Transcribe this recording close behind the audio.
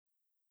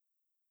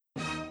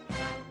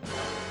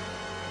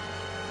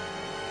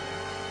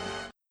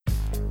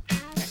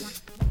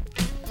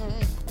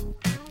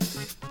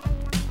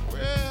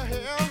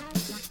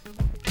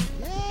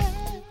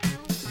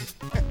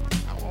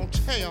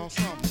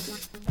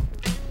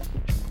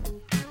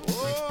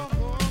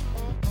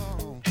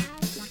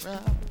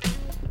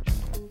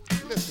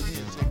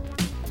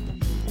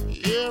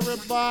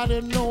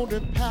Everybody know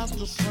that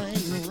Pastor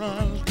Saint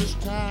runs this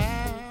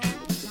town.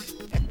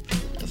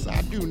 Yes,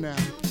 I do now.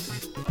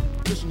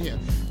 Listen here.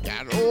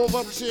 Got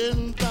over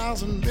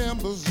 10,000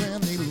 members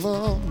and they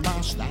love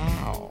my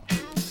style.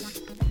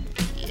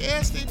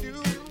 Yes, they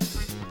do.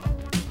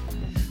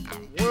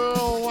 I'm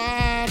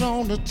worldwide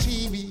on the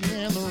TV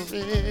and the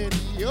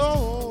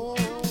radio.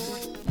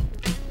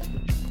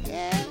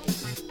 Yeah.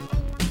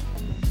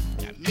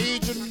 Got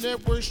major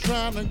networks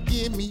trying to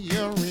give me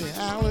a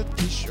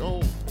reality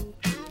show.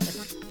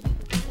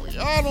 Well,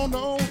 y'all don't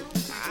know.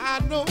 I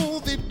know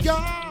that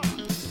God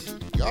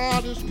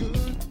is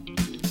good.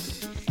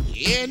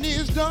 And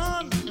He's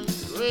done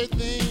great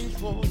things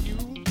for you.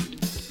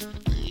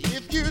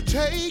 If you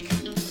take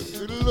a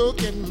good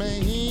look at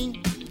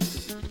me,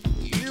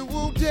 you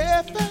will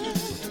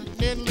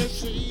definitely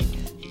see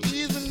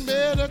He's been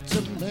better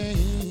to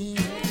me.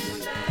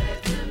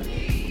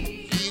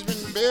 He's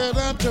been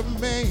better to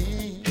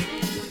me.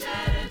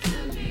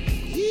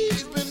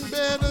 He's been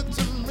better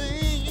to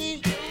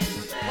me.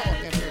 Lord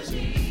have mercy.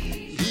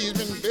 He's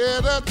been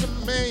better to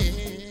me.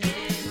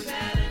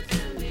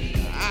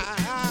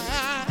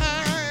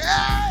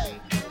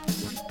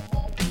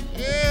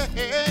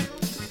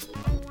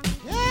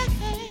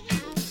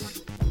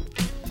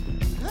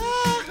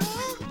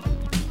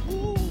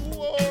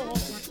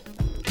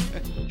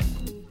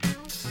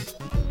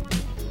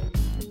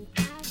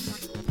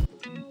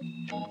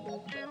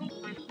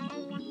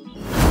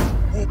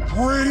 Well,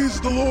 praise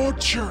the Lord,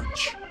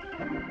 church.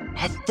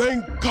 I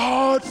thank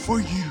God for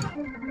you.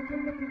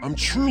 I'm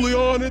truly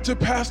honored to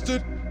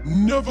pastor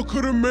Never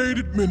Could Have Made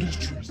It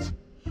Ministries.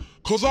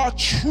 Cause I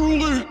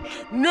truly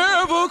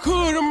never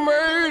could have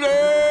made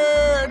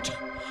it.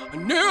 I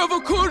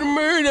never could have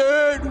made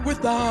it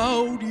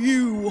without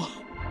you.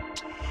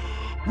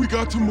 We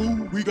got to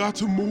move, we got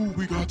to move,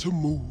 we got to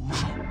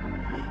move.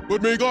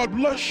 But may God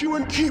bless you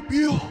and keep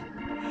you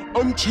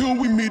until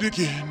we meet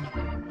again.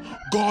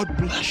 God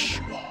bless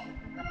you all.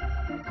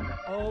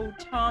 Oh,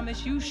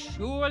 Thomas, you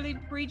surely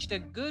preached a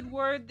good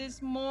word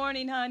this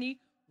morning, honey.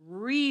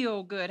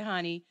 Real good,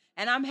 honey.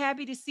 And I'm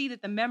happy to see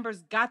that the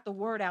members got the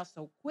word out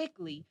so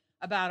quickly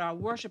about our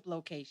worship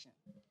location.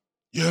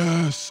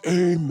 Yes,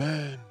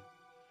 amen.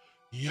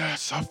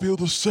 Yes, I feel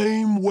the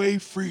same way,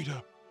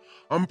 Frida.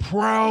 I'm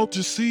proud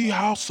to see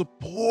how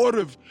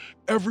supportive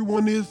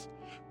everyone has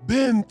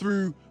been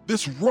through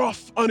this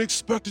rough,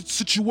 unexpected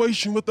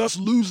situation with us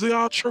losing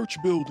our church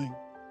building.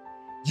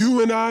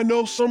 You and I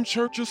know some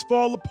churches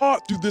fall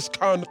apart through this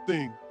kind of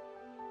thing,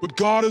 but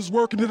God is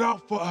working it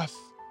out for us.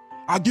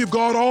 I give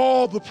God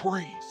all the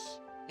praise.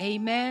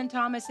 Amen,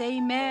 Thomas,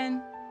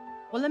 amen.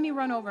 Well, let me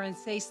run over and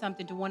say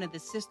something to one of the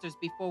sisters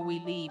before we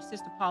leave.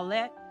 Sister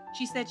Paulette,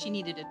 she said she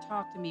needed to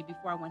talk to me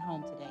before I went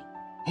home today.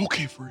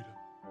 Okay, Frida.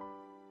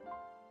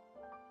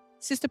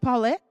 Sister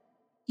Paulette,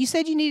 you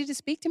said you needed to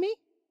speak to me?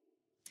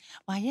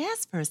 Why,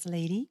 yes, First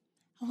Lady.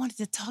 I wanted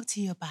to talk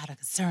to you about a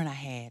concern I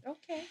had.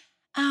 Okay.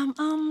 I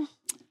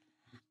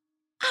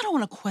don't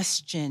want to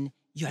question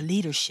your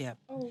leadership.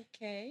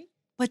 Okay.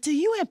 But do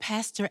you and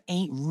Pastor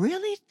Ain't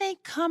really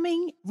think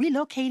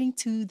relocating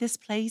to this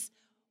place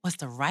was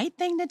the right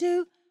thing to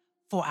do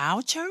for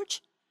our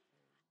church?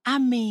 I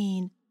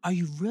mean, are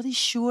you really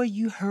sure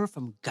you heard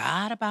from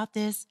God about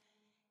this?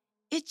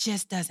 It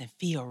just doesn't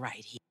feel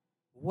right here.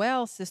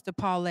 Well, Sister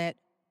Paulette,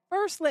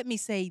 first let me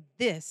say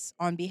this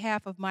on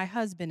behalf of my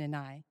husband and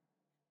I.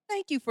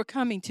 Thank you for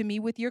coming to me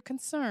with your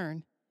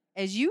concern.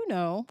 As you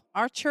know,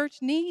 our church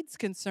needs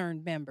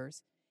concerned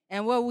members.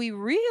 And what we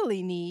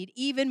really need,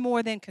 even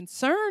more than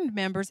concerned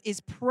members,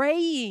 is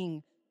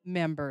praying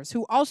members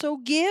who also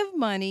give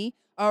money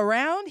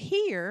around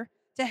here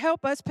to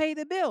help us pay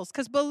the bills.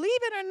 Because believe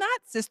it or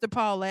not, Sister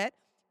Paulette,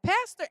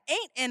 Pastor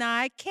Ain't and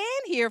I can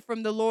hear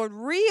from the Lord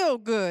real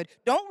good.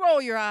 Don't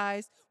roll your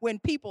eyes when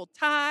people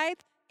tithe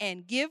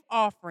and give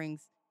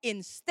offerings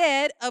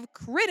instead of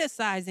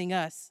criticizing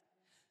us.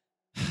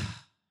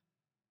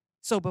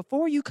 So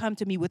before you come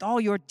to me with all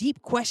your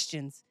deep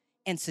questions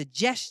and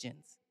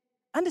suggestions,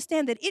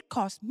 understand that it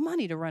costs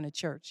money to run a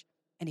church.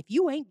 And if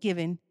you ain't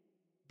giving,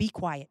 be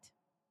quiet.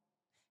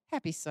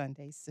 Happy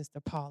Sunday, Sister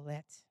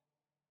Paulette.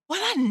 Well,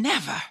 I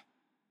never.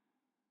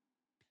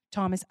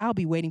 Thomas, I'll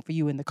be waiting for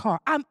you in the car.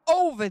 I'm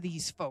over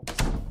these folks.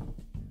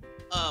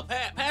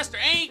 Pastor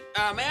Ain't,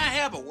 may I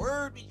have a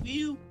word with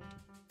you?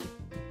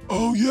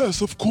 Oh,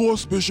 yes, of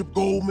course, Bishop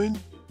Goldman.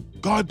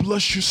 God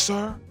bless you,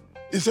 sir.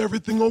 Is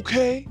everything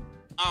okay?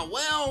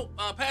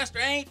 Pastor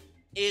Ain't,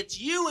 it's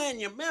you and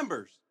your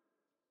members.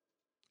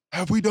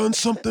 Have we done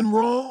something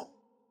wrong?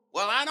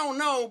 Well, I don't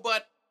know,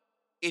 but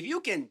if you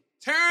can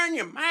turn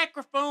your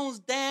microphones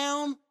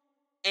down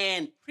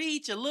and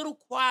preach a little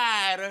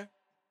quieter,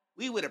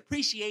 we would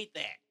appreciate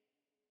that.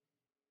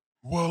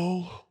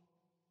 Well,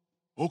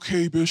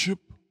 okay, Bishop.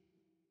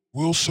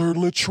 We'll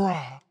certainly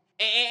try.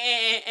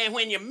 And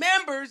when your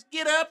members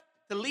get up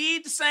to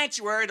leave the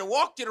sanctuary to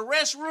walk to the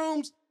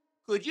restrooms,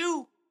 could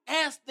you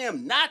ask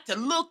them not to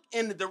look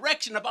in the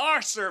direction of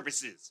our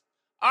services?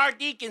 Our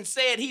deacon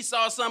said he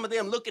saw some of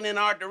them looking in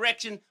our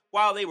direction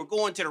while they were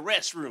going to the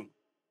restroom.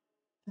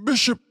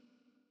 Bishop,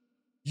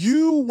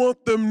 You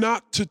want them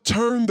not to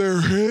turn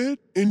their head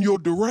in your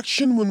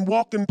direction when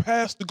walking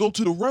past to go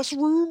to the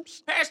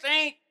restrooms? Pastor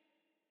Ain't,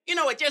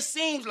 it just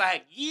seems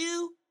like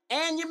you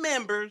and your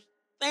members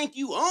think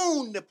you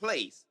own the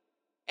place.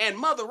 And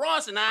Mother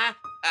Ross and I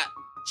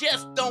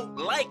just don't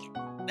like it.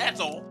 That's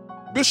all.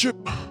 Bishop,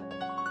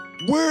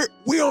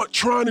 we aren't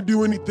trying to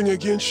do anything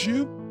against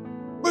you.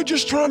 We're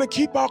just trying to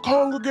keep our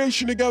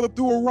congregation together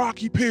through a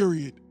rocky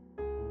period.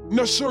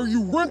 Now, sir,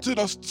 you rented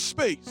us the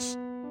space.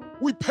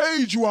 We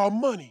paid you our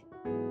money,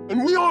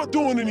 and we aren't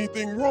doing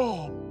anything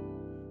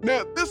wrong. Now,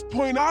 at this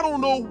point, I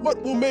don't know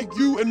what will make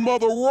you and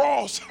Mother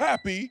Ross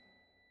happy,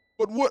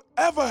 but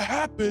whatever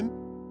happened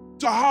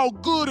to how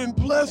good and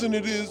pleasant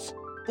it is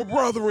for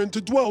brethren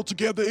to dwell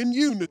together in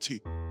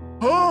unity?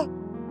 Huh?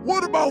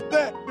 What about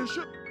that,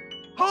 Bishop?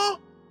 Huh?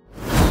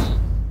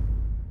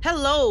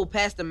 Hello,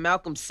 Pastor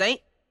Malcolm Saint.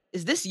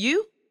 Is this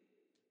you?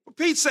 For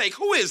Pete's sake,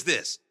 who is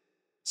this?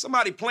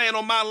 Somebody playing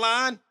on my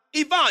line?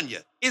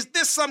 Ivania, is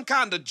this some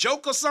kind of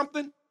joke or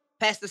something?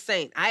 Pastor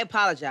Saint, I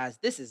apologize.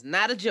 This is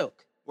not a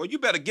joke. Well, you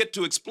better get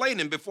to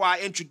explaining before I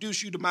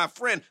introduce you to my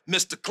friend,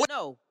 Mr. Clint.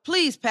 No,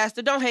 please,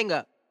 Pastor, don't hang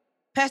up.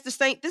 Pastor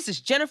Saint, this is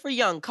Jennifer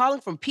Young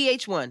calling from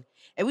PH1,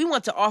 and we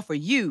want to offer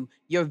you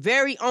your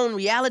very own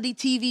reality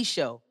TV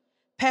show,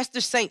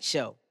 Pastor Saint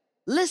Show.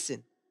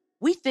 Listen,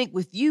 we think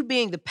with you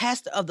being the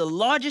pastor of the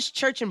largest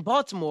church in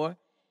Baltimore,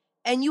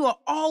 and you are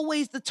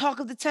always the talk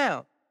of the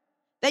town,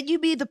 that you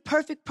be the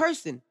perfect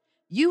person,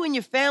 you and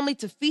your family,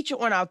 to feature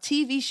on our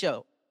TV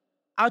show,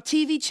 our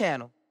TV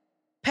channel.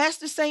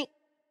 Pastor Saint,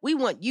 we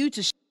want you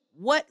to show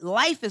what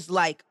life is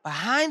like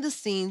behind the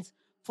scenes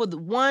for the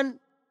one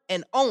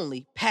and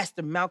only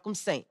Pastor Malcolm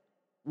Saint.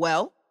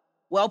 Well,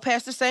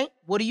 Pastor Saint,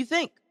 what do you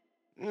think?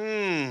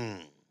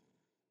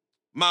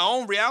 My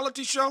own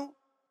reality show?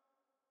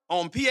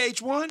 On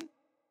PH1?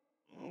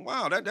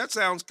 Wow, that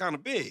sounds kind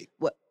of big.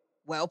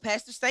 Well,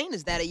 Pastor Saint,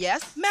 is that a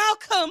yes?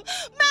 Malcolm!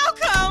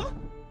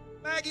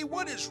 Maggie,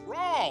 what is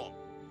wrong?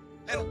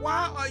 And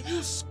why are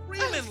you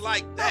screaming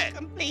like that?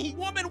 Malcolm, please.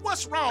 Woman,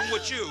 what's wrong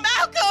with you?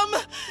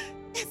 Malcolm!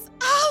 It's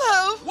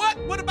Olive! What?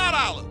 What about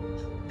Olive?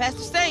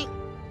 Pastor Saint,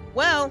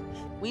 well,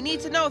 we need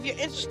to know if you're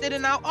interested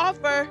in our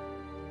offer.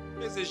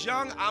 Mrs.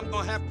 Young, I'm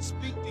going to have to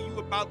speak to you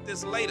about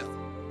this later.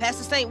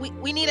 Pastor Saint,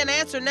 we need an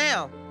answer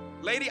now.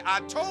 Lady,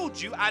 I told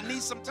you I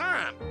need some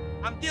time.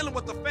 I'm dealing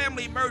with a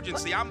family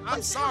emergency.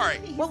 I'm sorry.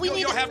 Well,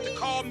 You'll have to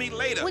call me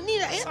later. We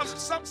need an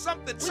answer.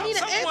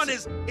 Someone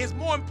is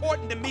more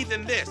important to me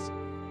than this.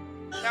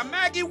 Now,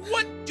 Maggie,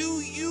 what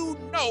do you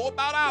know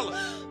about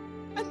Olive?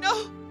 I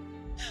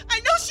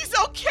know she's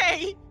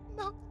okay.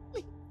 No,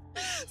 please.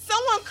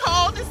 Someone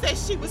called and said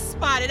she was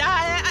spotted.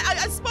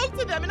 I spoke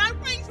to them and I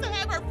arranged to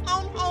have her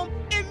flown home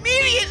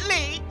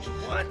immediately.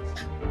 What?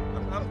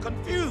 I'm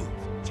confused.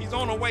 She's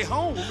on her way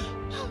home.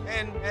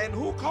 And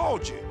who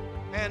called you?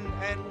 And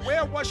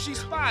where was she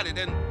spotted?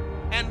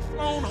 And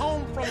flown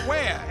home from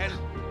where? And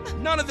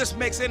none of this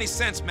makes any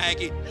sense,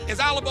 Maggie. Is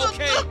Olive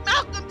okay? Look,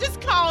 Malcolm,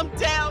 just calm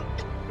down.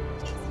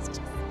 Jesus,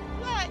 just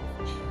relax.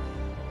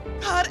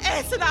 God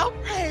answered our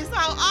prayers.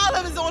 Our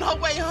Olive is on her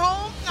way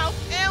home. Our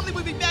family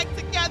will be back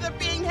together,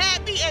 being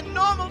happy and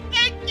normal.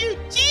 Thank you,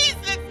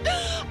 Jesus.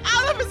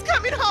 Olive is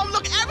coming home.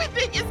 Look,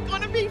 everything is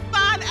going to be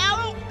fine.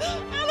 Olive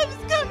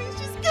is coming.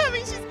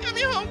 She's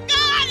coming home.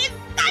 God is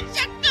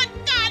such a good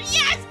God.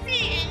 Yes,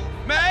 he is.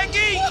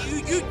 Maggie,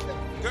 you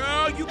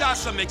girl, you got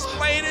some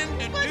explaining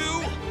to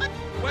do.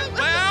 Well,